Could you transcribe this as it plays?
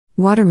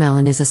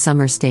Watermelon is a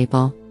summer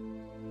staple.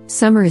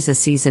 Summer is a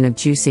season of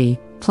juicy,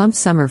 plump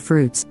summer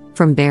fruits,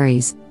 from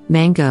berries,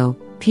 mango,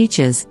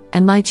 peaches,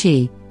 and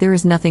lychee. There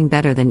is nothing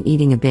better than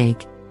eating a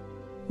big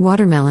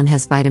watermelon.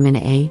 Has vitamin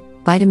A,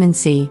 vitamin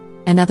C,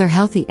 and other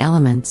healthy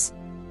elements.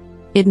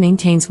 It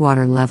maintains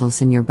water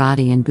levels in your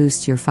body and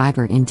boosts your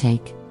fiber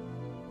intake.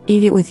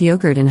 Eat it with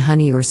yogurt and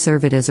honey or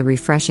serve it as a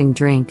refreshing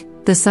drink.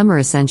 The summer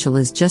essential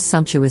is just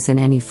sumptuous in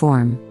any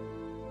form.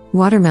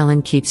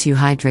 Watermelon keeps you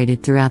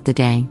hydrated throughout the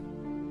day.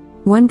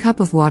 1 cup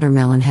of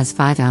watermelon has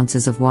 5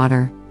 ounces of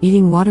water.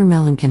 Eating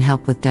watermelon can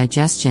help with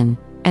digestion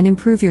and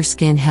improve your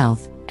skin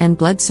health and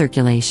blood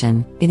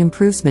circulation. It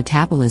improves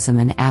metabolism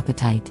and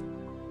appetite.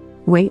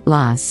 Weight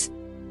loss.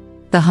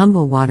 The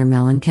humble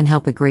watermelon can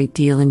help a great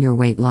deal in your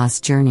weight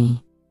loss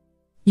journey.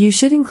 You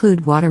should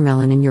include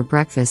watermelon in your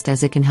breakfast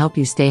as it can help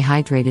you stay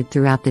hydrated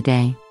throughout the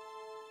day.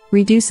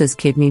 Reduces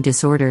kidney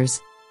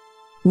disorders.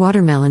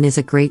 Watermelon is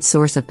a great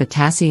source of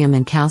potassium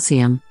and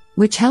calcium,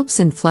 which helps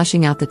in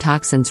flushing out the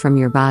toxins from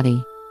your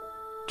body.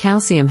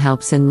 Calcium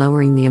helps in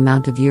lowering the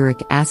amount of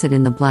uric acid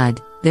in the blood,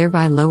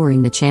 thereby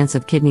lowering the chance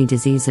of kidney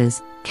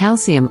diseases.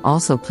 Calcium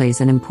also plays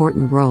an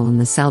important role in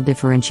the cell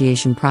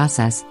differentiation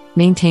process,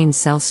 maintains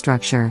cell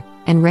structure,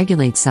 and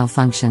regulates cell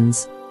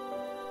functions.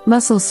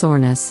 Muscle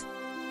soreness.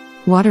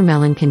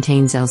 Watermelon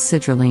contains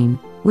L-citrulline,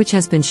 which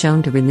has been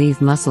shown to relieve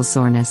muscle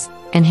soreness,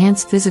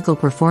 enhance physical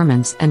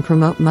performance, and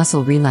promote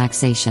muscle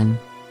relaxation.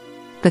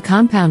 The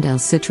compound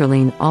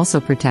L-citrulline also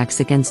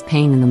protects against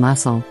pain in the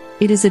muscle.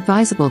 It is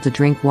advisable to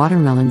drink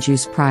watermelon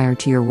juice prior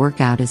to your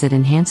workout as it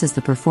enhances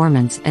the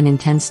performance and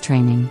intense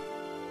training.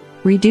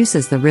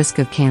 Reduces the risk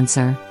of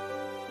cancer.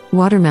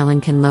 Watermelon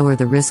can lower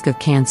the risk of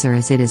cancer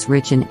as it is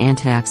rich in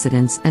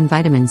antioxidants and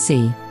vitamin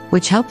C,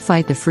 which help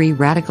fight the free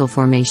radical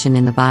formation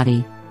in the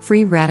body.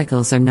 Free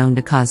radicals are known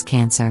to cause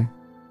cancer.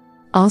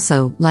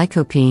 Also,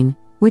 lycopene,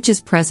 which is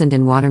present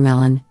in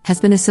watermelon,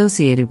 has been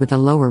associated with a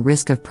lower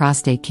risk of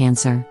prostate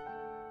cancer.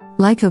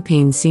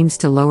 Lycopene seems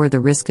to lower the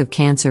risk of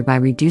cancer by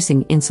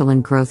reducing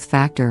insulin growth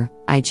factor,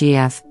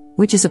 IGF,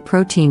 which is a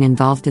protein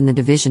involved in the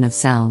division of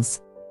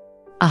cells.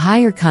 A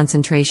higher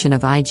concentration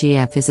of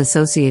IGF is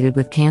associated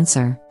with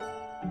cancer.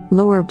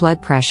 Lower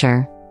blood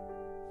pressure.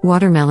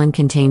 Watermelon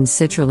contains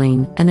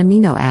citrulline, an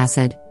amino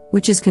acid,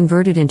 which is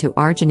converted into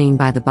arginine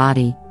by the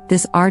body.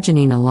 This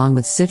arginine along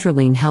with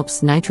citrulline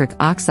helps nitric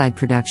oxide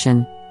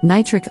production.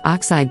 Nitric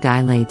oxide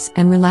dilates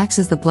and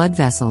relaxes the blood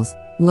vessels,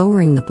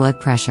 lowering the blood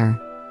pressure.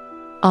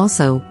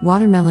 Also,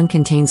 watermelon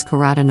contains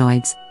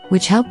carotenoids,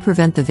 which help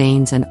prevent the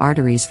veins and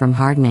arteries from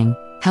hardening,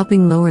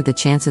 helping lower the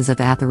chances of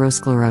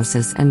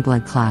atherosclerosis and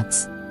blood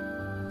clots.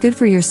 Good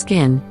for your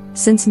skin.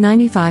 Since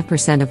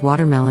 95% of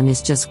watermelon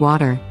is just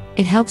water,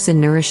 it helps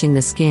in nourishing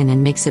the skin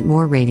and makes it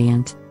more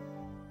radiant.